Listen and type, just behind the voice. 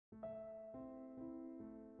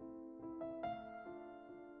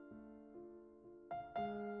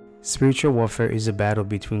Spiritual warfare is a battle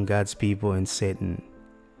between God's people and Satan.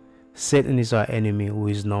 Satan is our enemy, who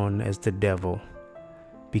is known as the devil,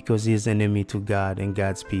 because he is enemy to God and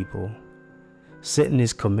God's people. Satan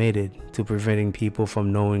is committed to preventing people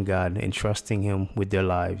from knowing God and trusting Him with their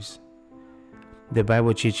lives. The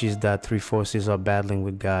Bible teaches that three forces are battling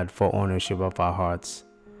with God for ownership of our hearts: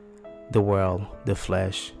 the world, the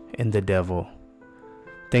flesh, and the devil.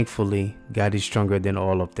 Thankfully, God is stronger than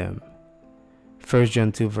all of them. 1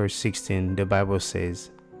 John 2 verse 16, the Bible says,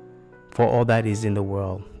 "For all that is in the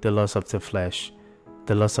world, the lust of the flesh,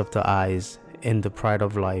 the lust of the eyes, and the pride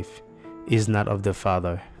of life, is not of the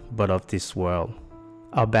Father, but of this world."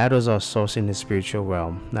 Our battles are sourced in the spiritual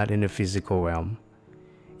realm, not in the physical realm.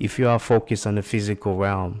 If you are focused on the physical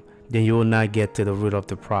realm, then you will not get to the root of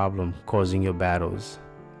the problem causing your battles.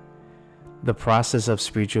 The process of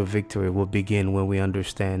spiritual victory will begin when we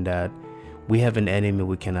understand that we have an enemy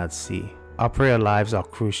we cannot see. Our prayer lives are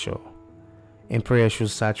crucial, and prayer should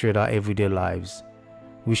saturate our everyday lives.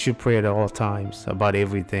 We should pray at all times about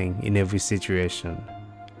everything in every situation.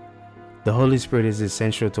 The Holy Spirit is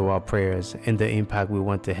essential to our prayers and the impact we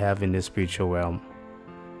want to have in the spiritual realm.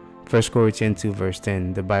 1 Corinthians 2 verse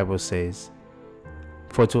 10, the Bible says,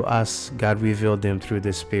 "For to us God revealed them through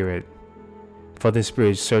the Spirit. For the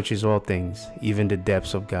Spirit searches all things, even the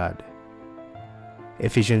depths of God."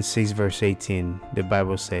 Ephesians 6 verse 18, the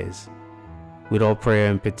Bible says, "With all prayer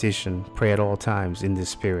and petition, pray at all times in the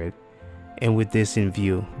Spirit, and with this in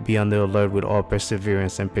view, be on the alert with all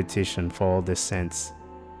perseverance and petition for all the saints."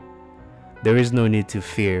 There is no need to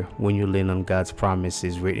fear when you lean on God's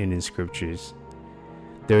promises written in Scriptures.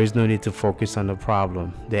 There is no need to focus on the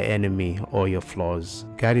problem, the enemy, or your flaws.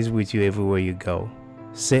 God is with you everywhere you go.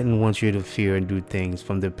 Satan wants you to fear and do things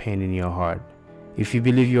from the pain in your heart. If you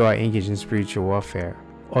believe you are engaged in spiritual warfare,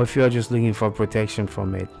 or if you are just looking for protection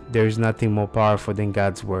from it, there is nothing more powerful than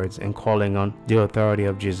God's words and calling on the authority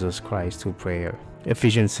of Jesus Christ through prayer.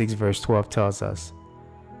 Ephesians 6 verse 12 tells us,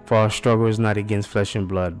 "For our struggle is not against flesh and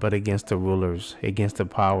blood, but against the rulers, against the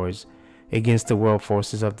powers, against the world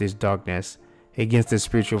forces of this darkness, against the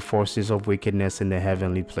spiritual forces of wickedness in the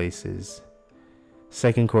heavenly places."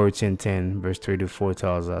 2 Corinthians 10 verse 3-4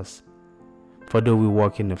 tells us, "For though we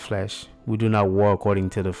walk in the flesh, we do not war according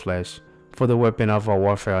to the flesh. For the weapons of our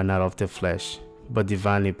warfare are not of the flesh, but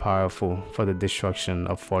divinely powerful for the destruction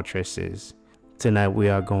of fortresses." Tonight we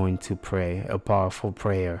are going to pray a powerful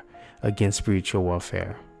prayer against spiritual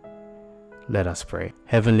warfare. Let us pray.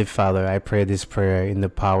 Heavenly Father, I pray this prayer in the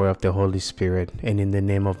power of the Holy Spirit and in the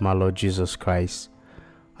name of my Lord Jesus Christ.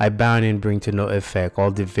 I bind and bring to no effect all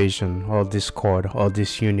division, all discord, all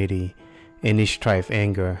disunity, any strife,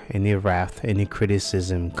 anger, any wrath, any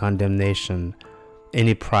criticism, condemnation,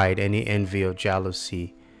 any pride, any envy or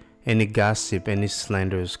jealousy, any gossip, any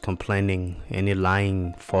slanders, complaining, any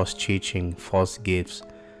lying, false teaching, false gifts,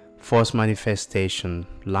 false manifestation,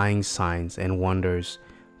 lying signs and wonders,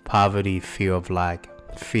 poverty, fear of lack,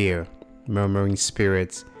 fear, murmuring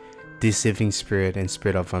spirits, deceiving spirit, and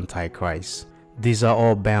spirit of Antichrist. These are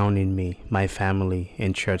all bound in me, my family,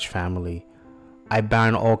 and church family. I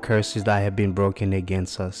bind all curses that have been broken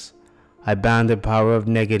against us. I bind the power of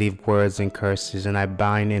negative words and curses, and I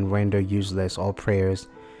bind and render useless all prayers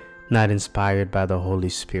not inspired by the Holy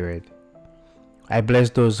Spirit. I bless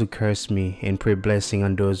those who curse me and pray blessing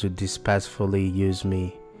on those who despitefully use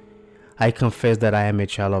me. I confess that I am a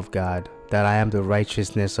child of God, that I am the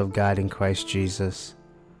righteousness of God in Christ Jesus.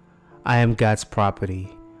 I am God's property.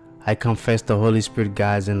 I confess the Holy Spirit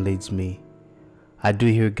guides and leads me. I do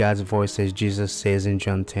hear God's voice, as Jesus says in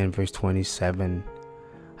John 10 verse 27.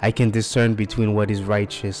 I can discern between what is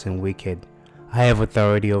righteous and wicked. I have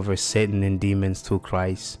authority over Satan and demons through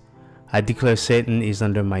Christ. I declare Satan is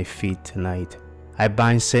under my feet tonight. I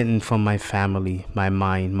bind Satan from my family, my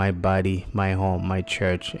mind, my body, my home, my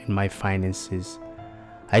church, and my finances.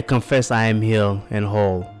 I confess I am healed and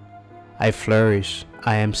whole. I flourish.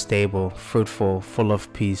 I am stable, fruitful, full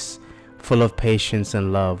of peace, full of patience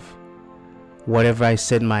and love. Whatever I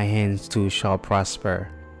set my hands to shall prosper,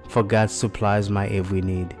 for God supplies my every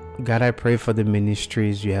need. God, I pray for the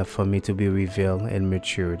ministries you have for me to be revealed and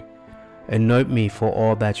matured. Anoint me for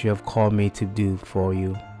all that you have called me to do for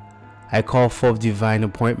you. I call forth divine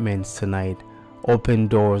appointments tonight, open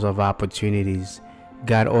doors of opportunities,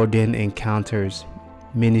 God-ordained encounters,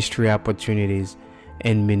 ministry opportunities,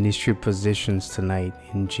 and ministry positions tonight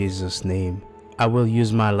in Jesus' name. I will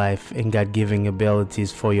use my life and God-given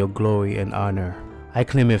abilities for your glory and honor. I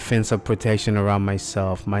claim a fence of protection around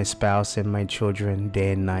myself, my spouse, and my children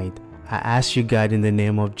day and night. I ask you, God, in the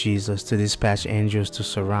name of Jesus, to dispatch angels to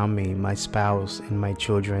surround me, my spouse, and my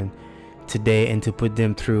children, today and to put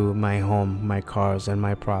them through my home, my cars, and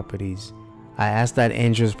my properties. I ask that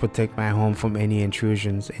angels protect my home from any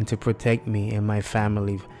intrusions and to protect me and my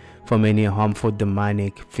family from any harmful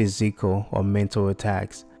demonic, physical, or mental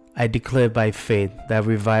attacks. I declare by faith that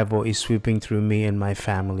revival is sweeping through me and my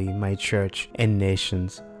family, my church, and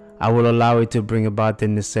nations. I will allow it to bring about the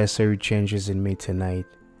necessary changes in me tonight.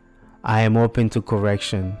 I am open to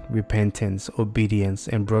correction, repentance, obedience,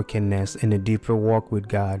 and brokenness in a deeper walk with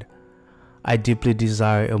God. I deeply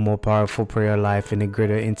desire a more powerful prayer life and a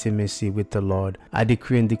greater intimacy with the Lord. I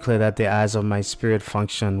decree and declare that the eyes of my spirit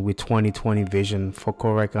function with 20/20 vision for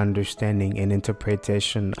correct understanding and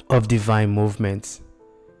interpretation of divine movements.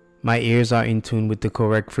 My ears are in tune with the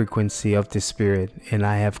correct frequency of the Spirit, and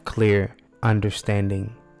I have clear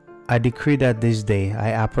understanding. I decree that this day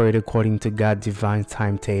I operate according to God's divine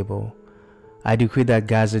timetable. I decree that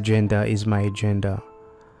God's agenda is my agenda.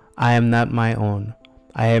 I am not my own.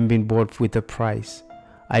 I am being bought with a price.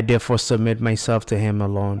 I therefore submit myself to Him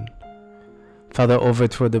alone. Father,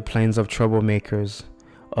 overthrow the plans of troublemakers,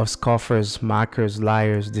 of scoffers, mockers,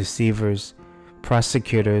 liars, deceivers,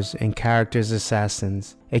 prosecutors, and characters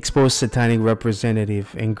assassins. Expose satanic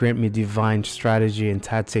representative and grant me divine strategy and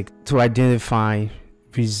tactic to identify,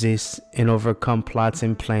 resist, and overcome plots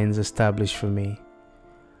and plans established for me.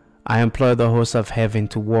 I employ the hosts of heaven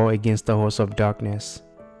to war against the hosts of darkness.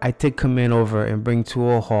 I take command over and bring to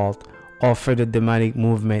a halt all further demonic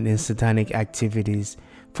movement and satanic activities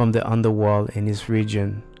from the underworld in this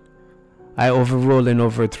region. I overrule and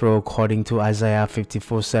overthrow according to Isaiah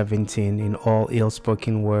 54:17 in all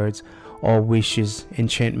ill-spoken words, all wishes,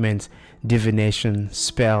 enchantments, divination,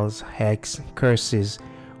 spells, hex, curses,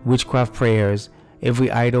 witchcraft prayers, every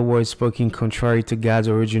idle word spoken contrary to God's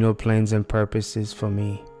original plans and purposes for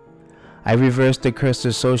me. I reverse the curse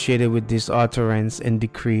associated with this utterance and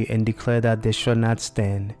decree and declare that they shall not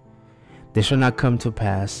stand. They shall not come to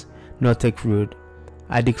pass, nor take root.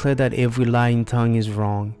 I declare that every lying tongue is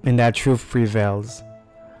wrong, and that truth prevails.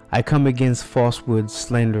 I come against falsehood,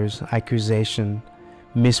 slanders, accusation,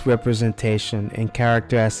 misrepresentation, and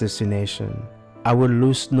character assassination. I will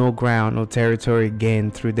lose no ground or territory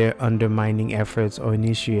gained through their undermining efforts or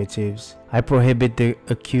initiatives. I prohibit the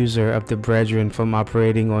accuser of the brethren from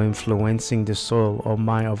operating or influencing the soul or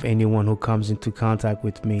mind of anyone who comes into contact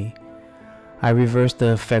with me. I reverse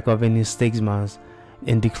the effect of any stigmas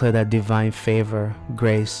and declare that divine favor,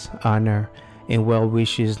 grace, honor, and well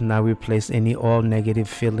wishes now replace any all negative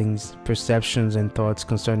feelings, perceptions, and thoughts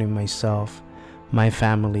concerning myself, my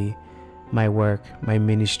family, my work, my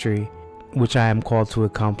ministry, which I am called to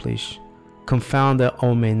accomplish. Confound the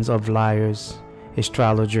omens of liars,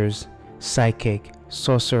 astrologers, psychic,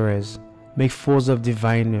 sorcerers, make fools of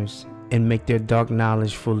diviners, and make their dark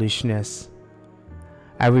knowledge foolishness.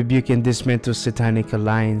 I rebuke and dismantle satanic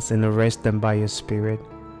alliance and arrest them by your Spirit.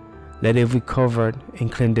 Let every covert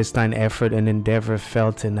and clandestine effort and endeavor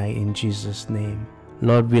fail tonight in Jesus' name.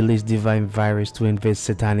 Lord, release divine virus to invade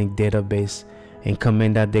satanic database and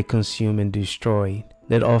command that they consume and destroy.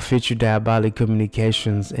 Let all future diabolic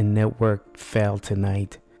communications and network fail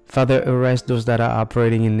tonight. Father, arrest those that are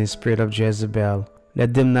operating in the spirit of Jezebel.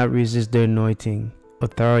 Let them not resist the anointing,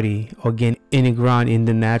 authority, or gain any ground in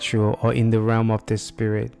the natural or in the realm of the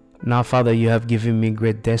spirit. Now, Father, you have given me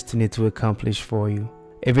great destiny to accomplish for you.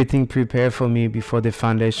 Everything prepared for me before the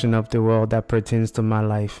foundation of the world that pertains to my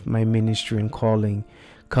life, my ministry, and calling,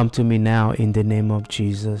 come to me now in the name of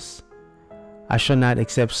Jesus. I shall not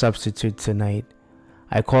accept substitute tonight.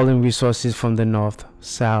 I call in resources from the north,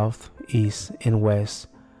 south, east, and west.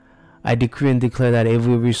 I decree and declare that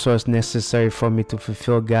every resource necessary for me to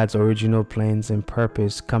fulfill God's original plans and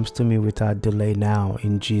purpose comes to me without delay now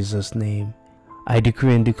in Jesus' name. I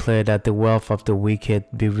decree and declare that the wealth of the wicked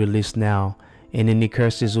be released now, and any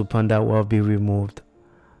curses upon that wealth be removed.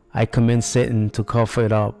 I command Satan to cough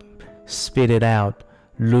it up, spit it out,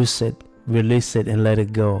 loose it, release it, and let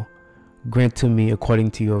it go. Grant to me,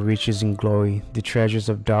 according to your riches in glory, the treasures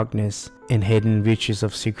of darkness and hidden riches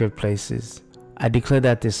of secret places. I declare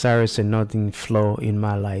that the Cyrus anointing flow in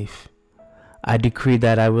my life. I decree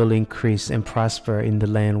that I will increase and prosper in the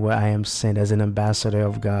land where I am sent as an ambassador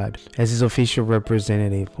of God. As his official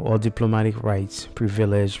representative, all diplomatic rights,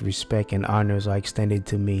 privilege, respect, and honors are extended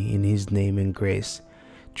to me in his name and grace.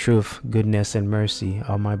 Truth, goodness, and mercy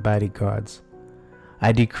are my bodyguards.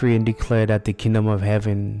 I decree and declare that the kingdom of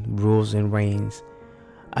heaven rules and reigns.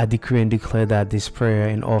 I decree and declare that this prayer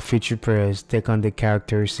and all future prayers take on the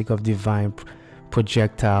characteristic of divine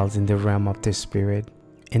projectiles in the realm of the spirit,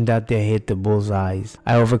 and that they hit the bullseyes.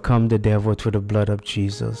 I overcome the devil through the blood of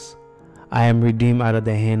Jesus. I am redeemed out of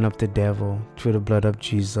the hand of the devil through the blood of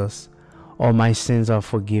Jesus. All my sins are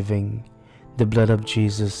forgiven, The blood of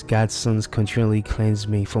Jesus, God's Son, continually cleanse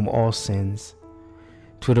me from all sins.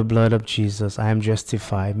 Through the blood of Jesus, I am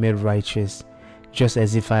justified, made righteous, just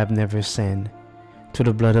as if I have never sinned. Through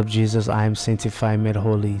the blood of Jesus, I am sanctified, made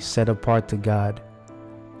holy, set apart to God.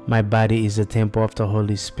 My body is a temple of the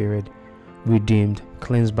Holy Spirit, redeemed,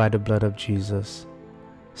 cleansed by the blood of Jesus.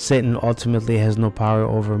 Satan ultimately has no power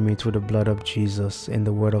over me through the blood of Jesus and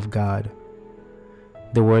the Word of God.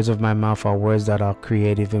 The words of my mouth are words that are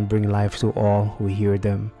creative and bring life to all who hear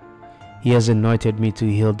them. He has anointed me to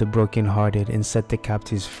heal the brokenhearted and set the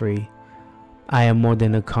captives free. I am more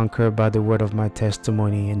than a conqueror by the word of my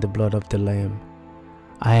testimony and the blood of the Lamb.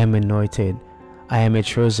 I am anointed. I am a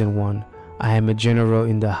chosen one. I am a general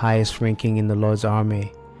in the highest ranking in the Lord's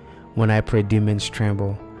army. When I pray, demons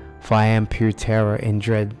tremble, for I am pure terror and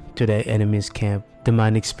dread to the enemy's camp.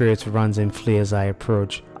 Demonic spirits runs and flee as I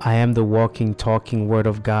approach. I am the walking, talking word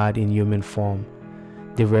of God in human form.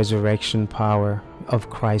 The resurrection power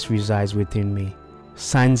of Christ resides within me.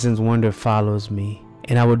 Signs and wonder follows me,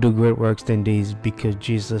 and I will do great works than these, because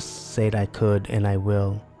Jesus said I could and I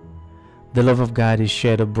will. The love of God is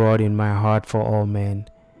shed abroad in my heart for all men.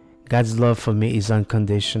 God's love for me is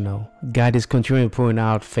unconditional. God is continually pouring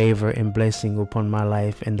out favor and blessing upon my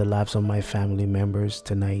life and the lives of my family members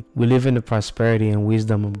tonight. We live in the prosperity and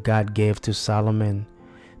wisdom God gave to Solomon,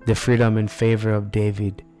 the freedom and favor of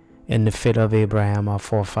David, and the faith of Abraham, our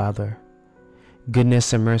forefather.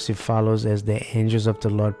 Goodness and mercy follows as the angels of the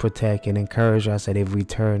Lord protect and encourage us at every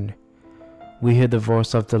turn. We hear the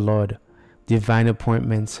voice of the Lord, divine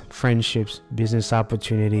appointments, friendships, business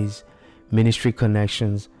opportunities, ministry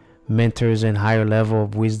connections, mentors, and higher level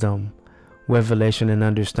of wisdom, revelation and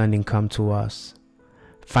understanding come to us.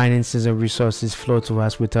 Finances and resources flow to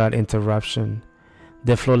us without interruption.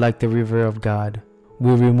 They flow like the river of God.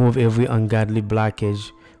 We remove every ungodly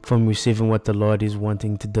blockage from receiving what the Lord is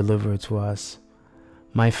wanting to deliver to us.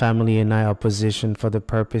 My family and I are positioned for the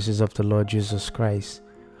purposes of the Lord Jesus Christ.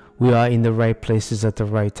 We are in the right places at the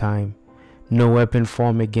right time. No weapon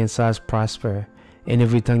formed against us prosper, and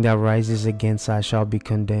every tongue that rises against us shall be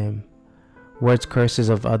condemned. Words curses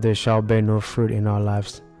of others shall bear no fruit in our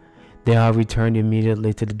lives. They are returned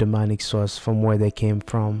immediately to the demonic source from where they came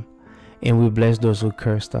from, and we bless those who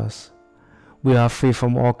cursed us. We are free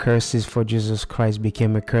from all curses, for Jesus Christ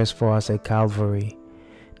became a curse for us at Calvary.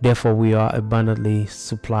 Therefore we are abundantly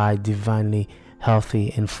supplied, divinely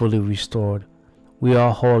healthy, and fully restored. We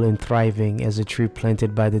are whole and thriving as a tree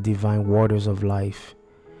planted by the divine waters of life.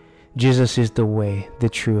 Jesus is the way, the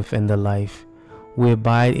truth, and the life. We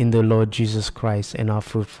abide in the Lord Jesus Christ and are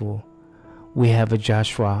fruitful. We have a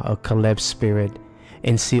Joshua, a Caleb spirit,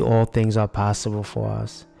 and see all things are possible for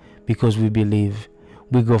us. Because we believe,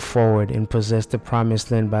 we go forward and possess the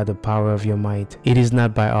promised land by the power of your might. It is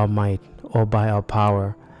not by our might or by our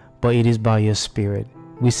power, but it is by your Spirit.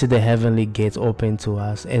 We see the heavenly gates open to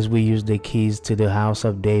us as we use the keys to the house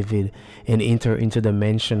of David and enter into the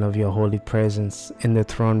mansion of your holy presence and the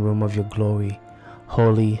throne room of your glory.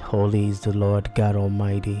 Holy, holy is the Lord God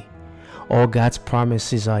Almighty. All God's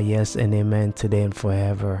promises are yes and amen today and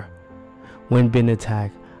forever. When being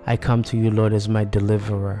attacked, I come to you, Lord, as my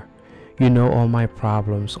deliverer. You know all my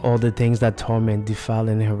problems, all the things that torment, defile,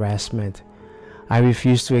 and harassment. I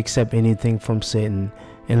refuse to accept anything from Satan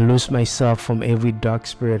and loose myself from every dark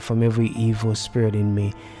spirit, from every evil spirit in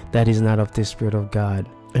me that is not of the Spirit of God.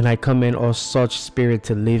 And I command all such spirit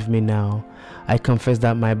to leave me now. I confess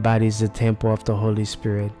that my body is the temple of the Holy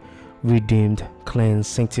Spirit, redeemed, cleansed,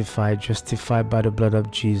 sanctified, justified by the blood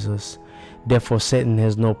of Jesus. Therefore Satan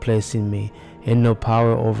has no place in me and no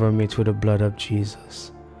power over me through the blood of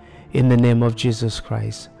Jesus. In the name of Jesus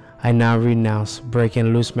Christ, I now renounce, break,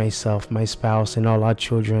 and loose myself, my spouse, and all our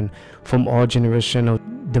children from all generational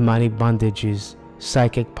demonic bondages,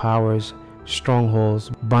 psychic powers, strongholds,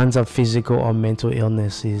 bonds of physical or mental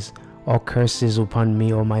illnesses, or curses upon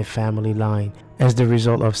me or my family line as the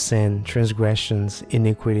result of sin, transgressions,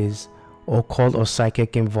 iniquities, occult or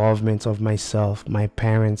psychic involvement of myself, my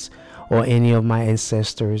parents, or any of my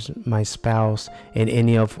ancestors, my spouse, and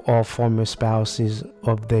any of all former spouses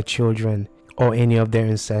of their children, or any of their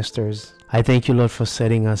ancestors. I thank you, Lord, for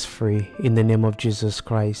setting us free in the name of Jesus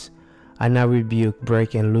Christ. I now rebuke,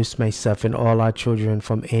 break, and loose myself and all our children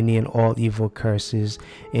from any and all evil curses,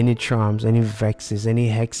 any charms, any vexes,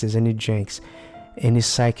 any hexes, any jinx, any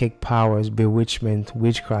psychic powers, bewitchment,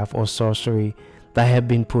 witchcraft, or sorcery that have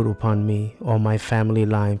been put upon me or my family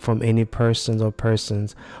line from any persons or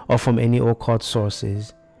from any occult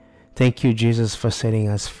sources. Thank you, Jesus, for setting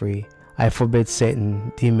us free. I forbid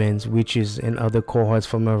Satan, demons, witches, and other cohorts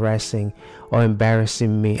from harassing or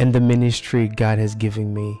embarrassing me and the ministry God has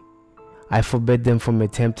given me. I forbid them from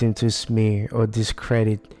attempting to smear or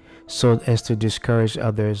discredit so as to discourage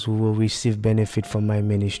others who will receive benefit from my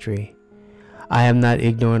ministry. I am not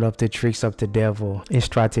ignorant of the tricks of the devil and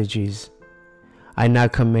strategies. I now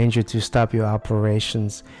command you to stop your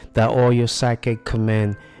operations, that all your psychic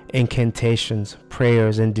command, incantations,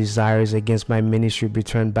 prayers, and desires against my ministry be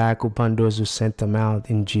turned back upon those who sent them out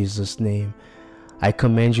in Jesus' name. I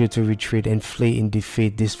command you to retreat and flee in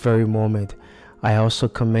defeat this very moment. I also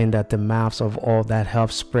command that the mouths of all that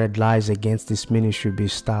help spread lies against this ministry be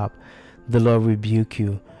stopped. The Lord rebuke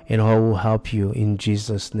you, and all will help you in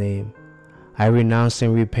Jesus' name. I renounce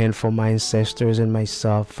and repent for my ancestors and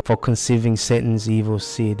myself for conceiving Satan's evil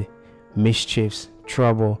seed, mischiefs,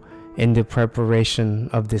 trouble, and the preparation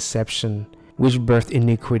of deception, which birthed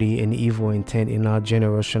iniquity and evil intent in our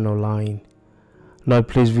generational line. Lord,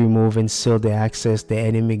 please remove and seal the access the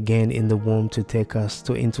enemy gained in the womb to take us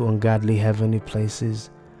into ungodly heavenly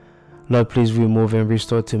places. Lord, please remove and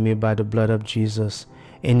restore to me by the blood of Jesus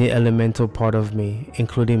any elemental part of me,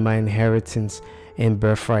 including my inheritance and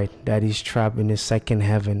birthright that is trapped in the second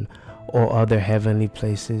heaven or other heavenly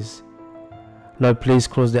places. Lord, please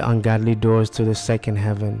close the ungodly doors to the second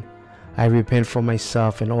heaven. I repent for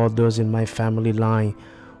myself and all those in my family line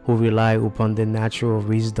who rely upon the natural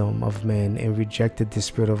wisdom of man and rejected the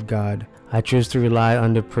Spirit of God. I choose to rely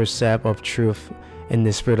on the precept of truth and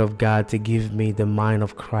the Spirit of God to give me the mind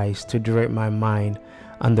of Christ to direct my mind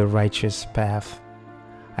on the righteous path.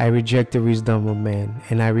 I reject the wisdom of man,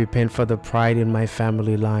 and I repent for the pride in my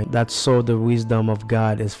family line that saw the wisdom of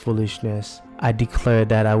God as foolishness. I declare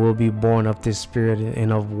that I will be born of the Spirit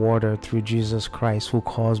and of water through Jesus Christ, who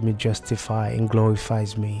calls me justified and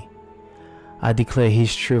glorifies me. I declare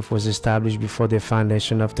His truth was established before the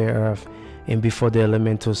foundation of the earth and before the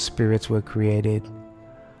elemental spirits were created.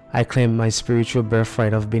 I claim my spiritual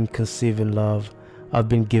birthright of being conceived in love, of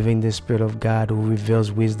being given the Spirit of God who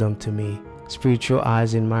reveals wisdom to me, spiritual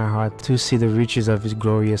eyes in my heart to see the riches of His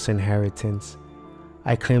glorious inheritance.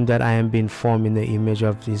 I claim that I am being formed in the image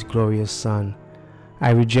of His glorious Son.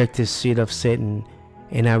 I reject the seed of Satan,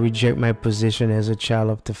 and I reject my position as a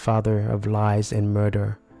child of the father of lies and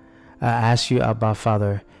murder. I ask you, Abba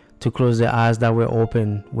Father, to close the eyes that were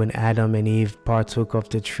open when Adam and Eve partook of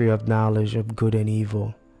the tree of knowledge of good and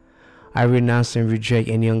evil. I renounce and reject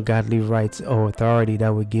any ungodly rights or authority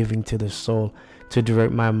that were given to the soul to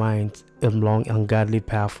direct my mind along ungodly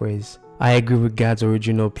pathways. I agree with God's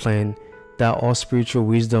original plan that all spiritual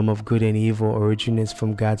wisdom of good and evil originates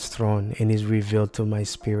from God's throne and is revealed to my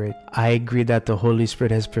spirit. I agree that the Holy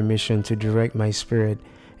Spirit has permission to direct my spirit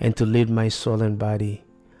and to lead my soul and body.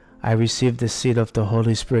 I receive the seed of the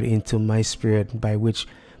Holy Spirit into my spirit, by which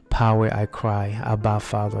power I cry, Abba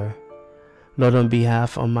Father. Lord, on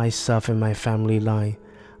behalf of myself and my family line,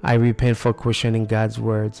 I repent for questioning God's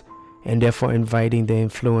words and therefore inviting the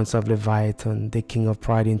influence of Leviathan, the king of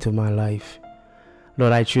pride, into my life.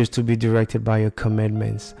 Lord, I choose to be directed by your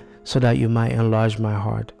commandments so that you might enlarge my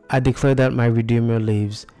heart. I declare that my Redeemer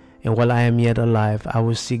lives, and while I am yet alive, I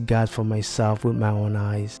will seek God for myself with my own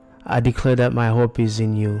eyes. I declare that my hope is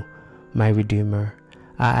in you, my Redeemer.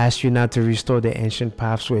 I ask you now to restore the ancient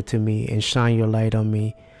pathway to me and shine your light on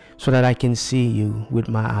me so that I can see you with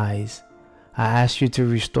my eyes. I ask you to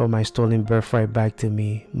restore my stolen birthright back to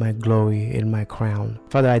me, my glory and my crown.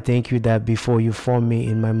 Father, I thank you that before you formed me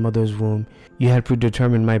in my mother's womb, you had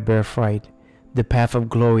predetermined my birthright, the path of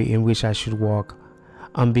glory in which I should walk.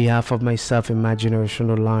 On behalf of myself and my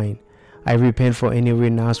generational line, I repent for any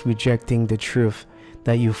renounce rejecting the truth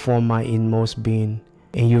that you formed my inmost being,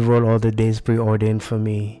 and you wrote all the days preordained for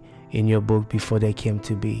me in your book before they came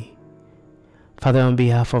to be. Father, on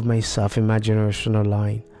behalf of myself and my generational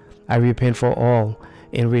line, I repent for all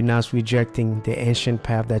and renounce rejecting the ancient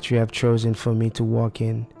path that you have chosen for me to walk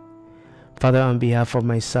in. Father, on behalf of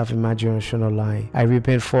myself and my generational line, I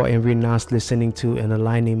repent for and renounce listening to and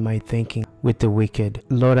aligning my thinking with the wicked.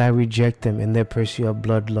 Lord, I reject them in their pursuit of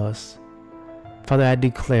bloodlust. Father, I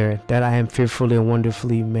declare that I am fearfully and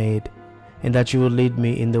wonderfully made, and that you will lead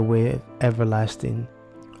me in the way everlasting.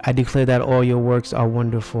 I declare that all your works are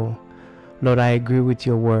wonderful. Lord, I agree with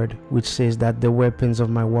your word, which says that the weapons of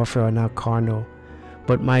my warfare are not carnal,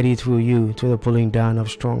 but mighty through you to the pulling down of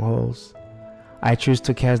strongholds. I choose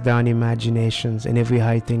to cast down imaginations and every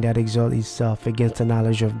high thing that exalts itself against the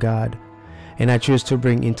knowledge of God, and I choose to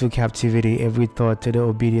bring into captivity every thought to the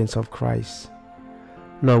obedience of Christ.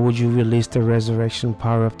 Lord, would you release the resurrection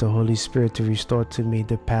power of the Holy Spirit to restore to me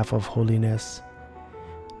the path of holiness?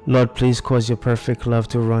 Lord, please cause your perfect love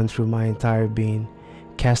to run through my entire being,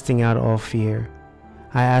 casting out all fear.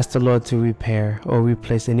 I ask the Lord to repair or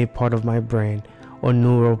replace any part of my brain or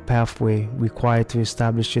neural pathway required to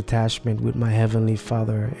establish attachment with my Heavenly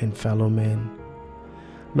Father and fellow men.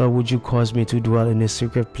 Lord, would you cause me to dwell in the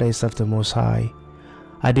secret place of the Most High?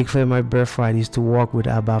 I declare my birthright is to walk with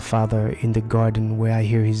Abba Father in the garden where I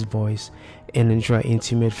hear his voice and enjoy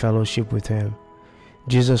intimate fellowship with him.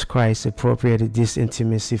 Jesus Christ appropriated this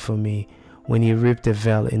intimacy for me when he ripped the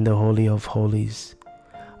veil in the Holy of Holies.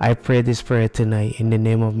 I pray this prayer tonight in the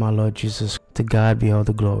name of my Lord Jesus. To God be all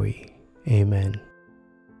the glory. Amen.